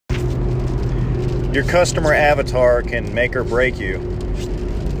Your customer avatar can make or break you.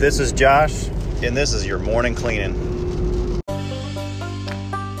 This is Josh, and this is your morning cleaning.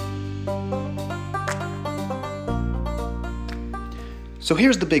 So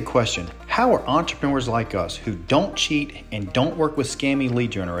here's the big question. How are entrepreneurs like us who don't cheat and don't work with scammy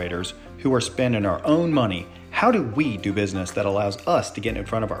lead generators, who are spending our own money, how do we do business that allows us to get in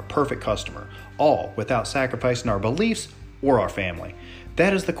front of our perfect customer, all without sacrificing our beliefs or our family?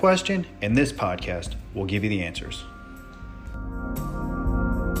 That is the question, and this podcast will give you the answers.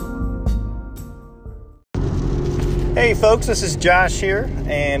 Hey folks, this is Josh here,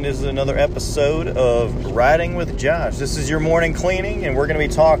 and this is another episode of Riding with Josh. This is your morning cleaning, and we're going to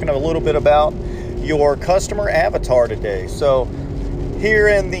be talking a little bit about your customer avatar today. So here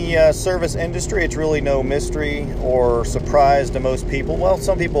in the service industry, it's really no mystery or surprise to most people. Well,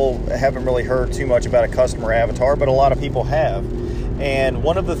 some people haven't really heard too much about a customer avatar, but a lot of people have. And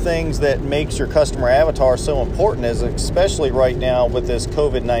one of the things that makes your customer avatar so important is, especially right now with this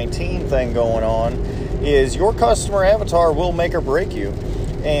COVID-19 thing going on, is your customer avatar will make or break you.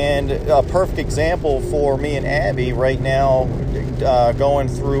 And a perfect example for me and Abby right now, going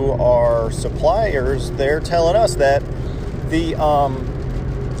through our suppliers, they're telling us that the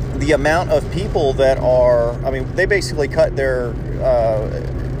amount of people that are, they basically cut their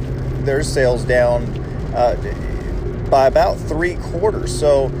sales down by about 3/4.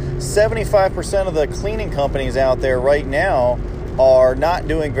 So 75% of the cleaning companies out there right now are not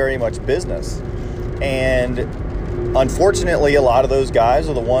doing very much business. And unfortunately, a lot of those guys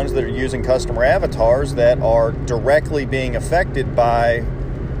are the ones that are using customer avatars that are directly being affected by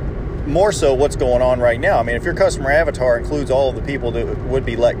more so what's going on right now. If your customer avatar includes all of the people that would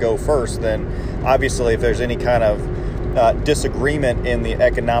be let go first, then obviously if there's any kind of disagreement in the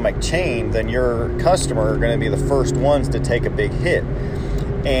economic chain, then your customer are going to be the first ones to take a big hit.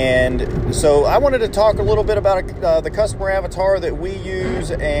 And so I wanted to talk a little bit about the customer avatar that we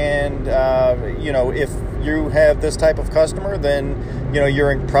use, and if you have this type of customer, then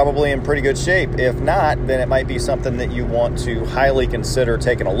you're probably in pretty good shape. If not, then it might be something that you want to highly consider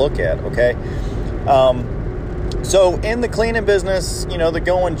taking a look at. Okay. So in the cleaning business, the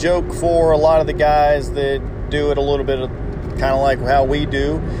going joke for a lot of the guys that do it a little bit kind of like how we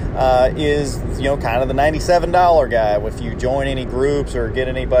do, is kind of the $97 guy. If you join any groups or get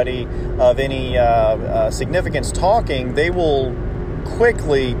anybody of any significance talking, they will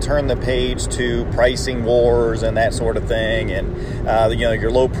quickly turn the page to pricing wars and that sort of thing, and your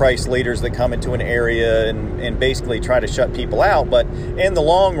low price leaders that come into an area and basically try to shut people out. But in the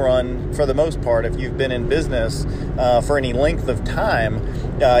long run, for the most part, if you've been in business for any length of time,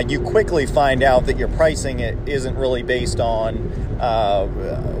 you quickly find out that your pricing isn't really based on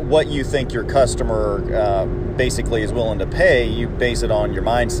what you think your customer basically is willing to pay. You base it on your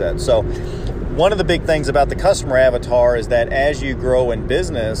mindset. So one of the big things about the customer avatar is that as you grow in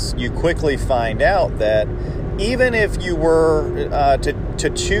business, you quickly find out that even if you were to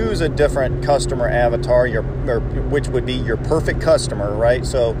choose a different customer avatar, which would be your perfect customer, right?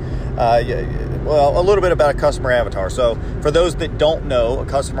 So, a little bit about a customer avatar. So for those that don't know, a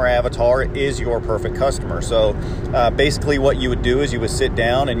customer avatar is your perfect customer. So basically what you would do is you would sit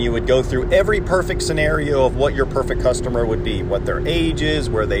down and you would go through every perfect scenario of what your perfect customer would be, what their age is,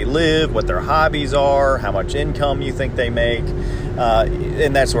 where they live, what their hobbies are, how much income you think they make,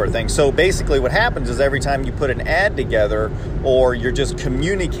 and that sort of thing. So basically what happens is every time you put an ad together, or you're just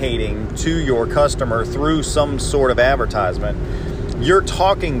communicating to your customer through some sort of advertisement, you're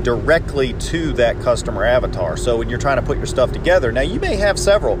talking directly to that customer avatar. So when you're trying to put your stuff together, now you may have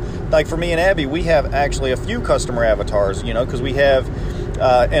several. Like for me and Abby, we have actually a few customer avatars, because we have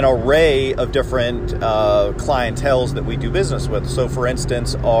an array of different clienteles that we do business with. So for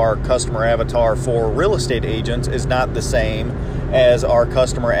instance, our customer avatar for real estate agents is not the same as our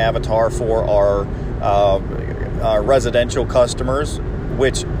customer avatar for our residential customers,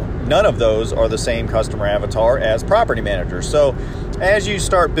 which none of those are the same customer avatar as property managers. So as you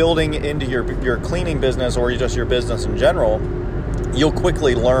start building into your cleaning business, or just your business in general, you'll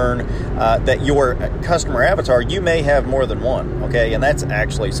quickly learn that your customer avatar, you may have more than one, okay? And that's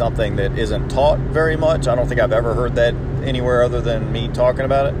actually something that isn't taught very much. I don't think I've ever heard that anywhere other than me talking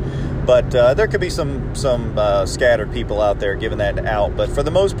about it. But there could be some scattered people out there giving that out. But for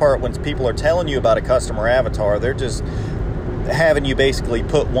the most part, when people are telling you about a customer avatar, they're just having you basically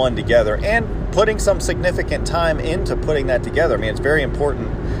put one together and putting some significant time into putting that together. It's very important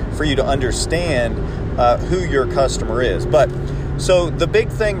for you to understand who your customer is. But so the big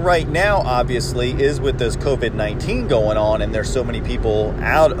thing right now, obviously, is with this COVID-19 going on, and there's so many people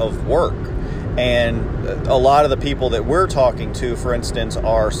out of work. And a lot of the people that we're talking to, for instance,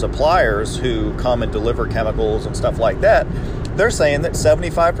 are suppliers who come and deliver chemicals and stuff like that. They're saying that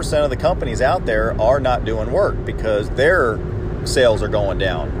 75% of the companies out there are not doing work because their sales are going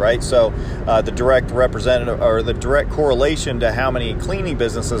down, right? So the direct representative or the direct correlation to how many cleaning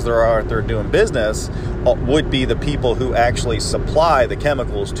businesses there are out there doing business would be the people who actually supply the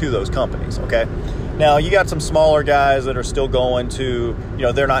chemicals to those companies, okay? Now, you got some smaller guys that are still going to,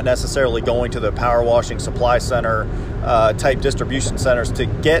 they're not necessarily going to the power washing supply center type distribution centers to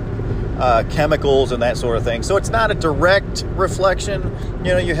get chemicals and that sort of thing. So it's not a direct reflection.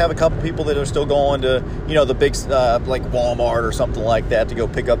 You have a couple people that are still going to, the big, like Walmart or something like that to go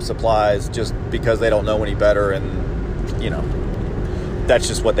pick up supplies just because they don't know any better. And, that's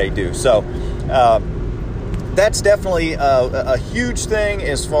just what they do. So, that's definitely a huge thing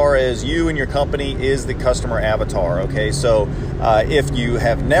as far as you and your company is the customer avatar. Okay. So, if you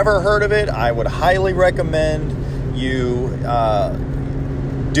have never heard of it, I would highly recommend you,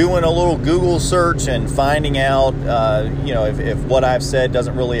 doing a little Google search and finding out, if what I've said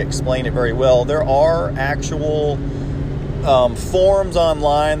doesn't really explain it very well. There are actual forms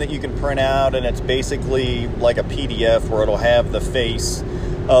online that you can print out, and it's basically like a PDF where it'll have the face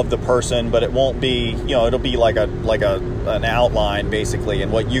of the person, but it won't be, it'll be like an outline basically.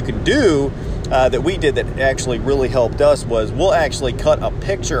 And what you can do that we did that actually really helped us was we'll actually cut a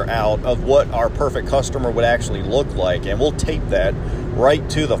picture out of what our perfect customer would actually look like, and we'll tape that right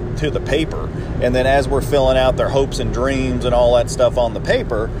to the paper. And then as we're filling out their hopes and dreams and all that stuff on the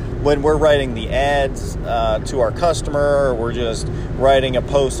paper, when we're writing the ads to our customer, or we're just writing a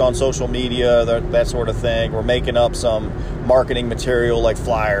post on social media, that sort of thing, we're making up some marketing material like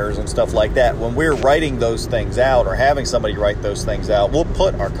flyers and stuff like that. When we're writing those things out or having somebody write those things out, we'll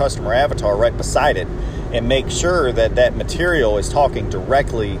put our customer avatar right beside it and make sure that that material is talking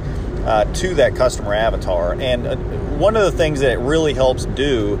directly to that customer avatar. And one of the things that it really helps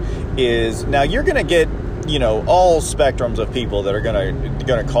do is, now you're going to get all spectrums of people that are going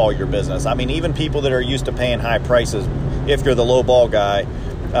to call your business. I mean, even people that are used to paying high prices. If you're the low ball guy,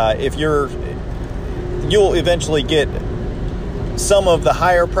 you'll eventually get some of the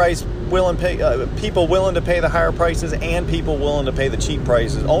higher price people willing to pay the higher prices, and people willing to pay the cheap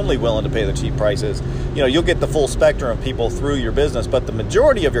prices, only willing to pay the cheap prices. You'll get the full spectrum of people through your business, but the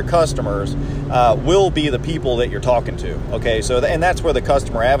majority of your customers will be the people that you're talking to. Okay, so and that's where the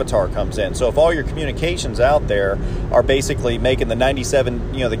customer avatar comes in. So if all your communications out there are basically making the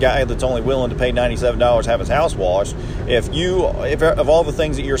the guy that's only willing to pay $97 have his house washed, if of all the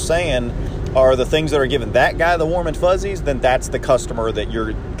things that you're saying are the things that are giving that guy the warm and fuzzies, then that's the customer that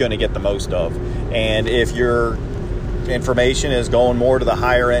you're going to get the most of. And if your information is going more to the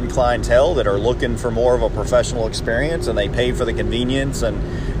higher end clientele that are looking for more of a professional experience, and they pay for the convenience and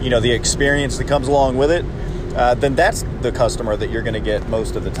the experience that comes along with it, then that's the customer that you're going to get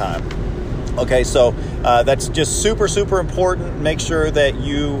most of the time. Okay, so that's just super, super important. Make sure that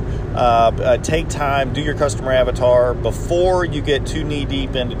you take time, do your customer avatar before you get too knee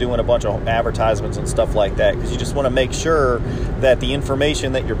deep into doing a bunch of advertisements and stuff like that, because you just want to make sure that the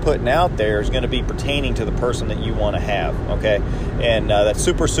information that you're putting out there is going to be pertaining to the person that you want to have. Okay, and that's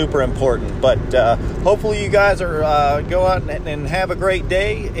super, super important. But hopefully you guys are go out and have a great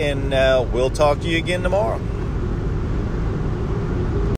day, and we'll talk to you again tomorrow.